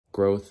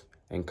Growth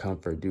and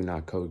comfort do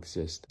not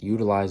coexist.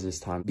 Utilize this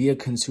time. Be a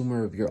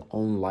consumer of your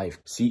own life.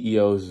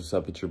 CEOs, what's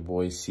up? It's your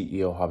boy,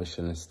 CEO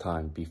Habashan. It's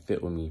time. Be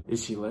fit with me.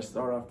 Ishi, let's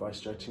start off by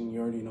stretching.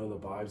 You already know the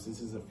vibes.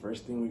 This is the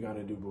first thing we got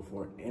to do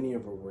before any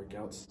of our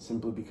workouts,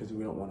 simply because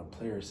we don't want to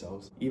play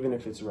ourselves. Even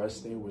if it's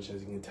rest day, which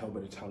as you can tell by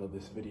the title of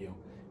this video,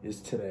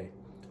 is today.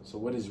 So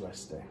what is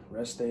rest day?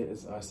 Rest day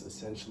is us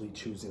essentially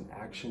choosing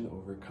action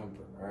over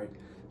comfort, all right?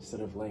 Instead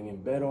of laying in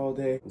bed all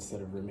day,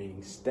 instead of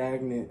remaining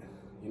stagnant,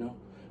 you know,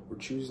 we're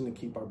choosing to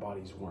keep our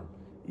bodies warm.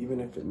 Even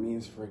if it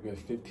means for a good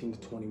 15 to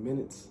 20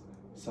 minutes,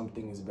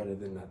 something is better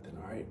than nothing,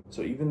 all right?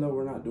 So even though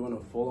we're not doing a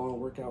full-on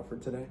workout for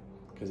today,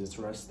 because it's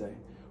rest day,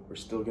 we're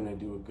still gonna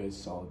do a good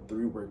solid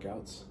 3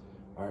 workouts.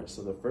 All right,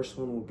 so the first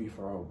one will be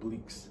for our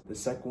obliques. The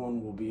second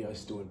one will be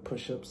us doing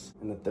push-ups.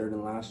 And the third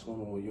and last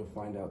one, well, you'll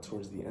find out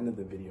towards the end of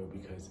the video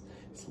because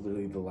it's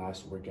literally the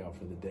last workout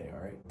for the day,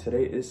 all right?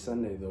 Today is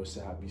Sunday though,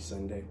 so happy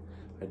Sunday.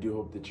 I do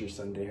hope that your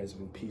Sunday has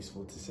been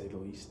peaceful to say the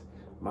least.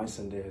 My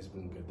Sunday has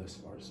been good thus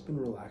far. It's been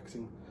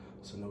relaxing,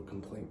 so no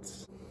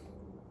complaints.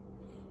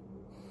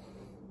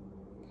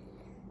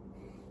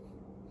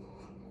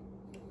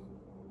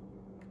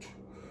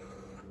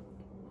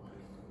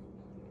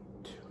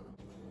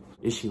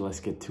 Ishi,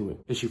 let's get to it.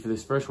 Ishi, for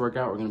this first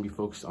workout, we're gonna be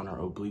focused on our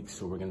obliques,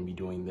 so we're gonna be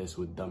doing this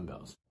with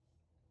dumbbells.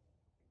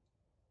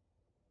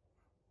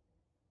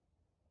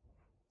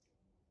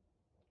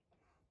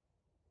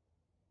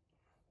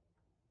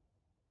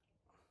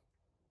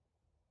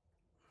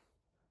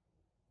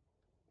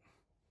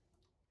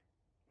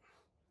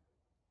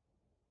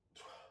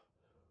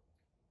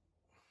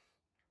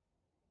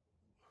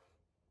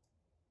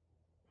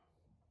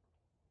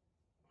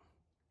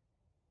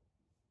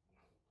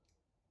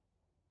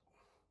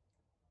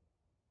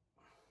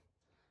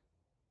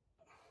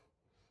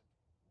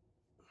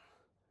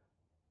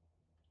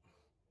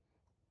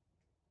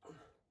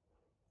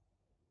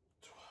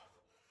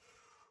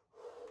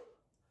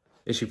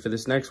 Ishi, for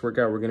this next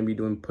workout, we're going to be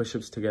doing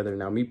push-ups together.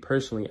 Now, me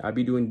personally, I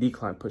be doing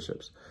decline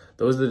push-ups.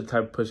 Those are the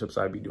type of push-ups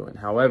I be doing.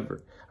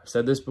 However, I've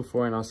said this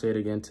before and I'll say it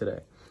again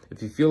today.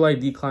 If you feel like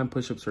decline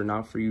push-ups are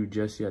not for you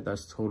just yet,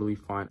 that's totally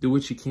fine. Do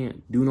what you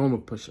can. Do normal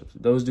push-ups.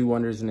 Those do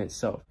wonders in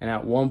itself. And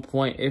at one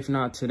point, if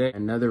not today,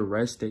 another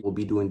rest day, we'll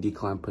be doing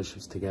decline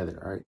push-ups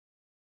together, all right?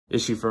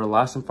 Ishi, for our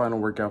last and final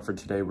workout for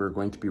today, we're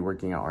going to be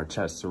working out our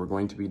chest. So we're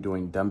going to be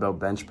doing dumbbell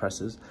bench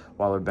presses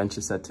while our bench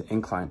is set to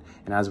incline.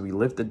 And as we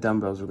lift the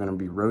dumbbells, we're going to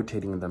be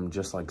rotating them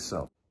just like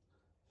so.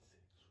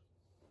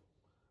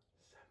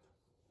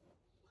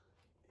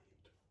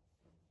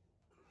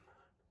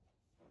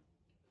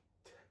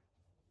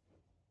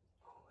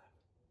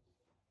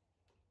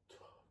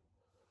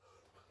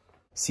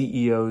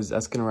 CEOs,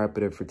 that's going to wrap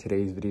it up for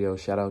today's video.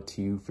 Shout out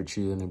to you for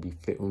choosing to be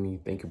fit with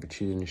me. Thank you for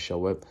choosing to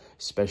show up,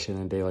 especially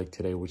on a day like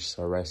today, which is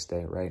our rest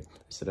day, right?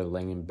 Instead of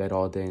laying in bed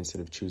all day, instead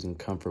of choosing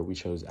comfort, we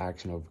chose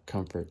action over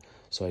comfort.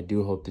 So I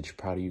do hope that you're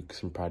proud of you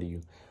because I'm proud of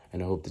you.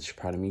 And I hope that you're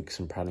proud of me because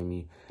I'm proud of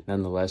me.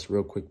 Nonetheless,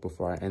 real quick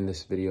before I end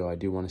this video, I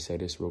do want to say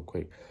this real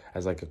quick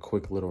as like a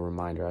quick little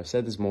reminder. I've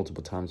said this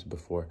multiple times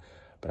before,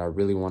 but I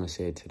really want to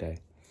say it today.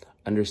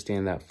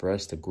 Understand that for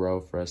us to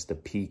grow, for us to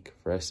peak,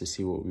 for us to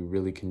see what we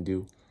really can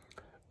do,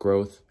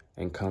 growth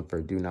and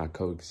comfort do not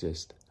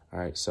coexist. All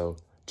right, so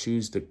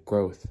choose the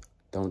growth.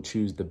 Don't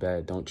choose the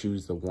bed. Don't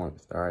choose the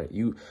warmth. All right,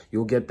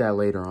 you'll get that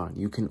later on.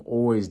 You can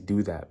always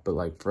do that, but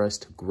like for us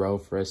to grow,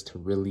 for us to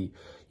really,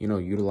 you know,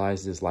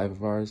 utilize this life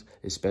of ours,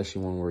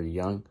 especially when we're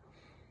young,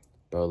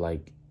 bro,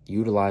 like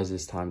utilize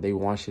this time. They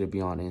want you to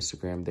be on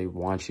Instagram. They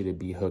want you to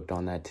be hooked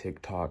on that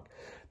TikTok.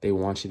 They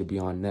want you to be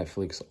on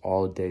Netflix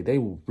all day. They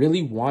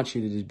really want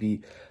you to just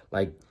be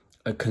like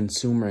a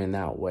consumer in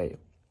that way.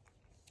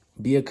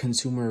 Be a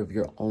consumer of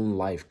your own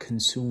life.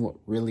 Consume what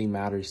really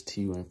matters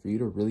to you. And for you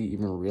to really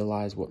even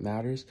realize what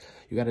matters,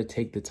 you got to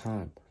take the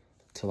time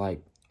to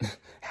like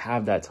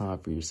have that time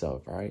for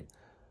yourself, all right?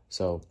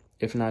 So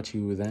if not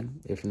you, then.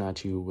 If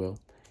not you, will.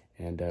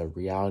 And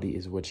reality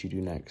is what you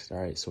do next, all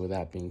right? So with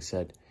that being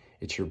said,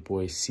 it's your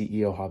boy,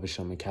 CEO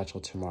Habashan. I'm going to catch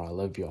y'all tomorrow. I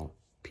love y'all.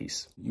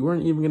 Peace. You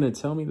weren't even going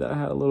to tell me that I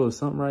had a little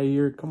something right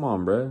here? Come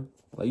on, bruh.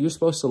 Like, you're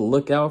supposed to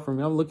look out for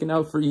me. I'm looking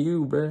out for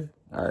you, bruh.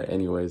 All right,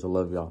 anyways, I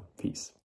love y'all. Peace.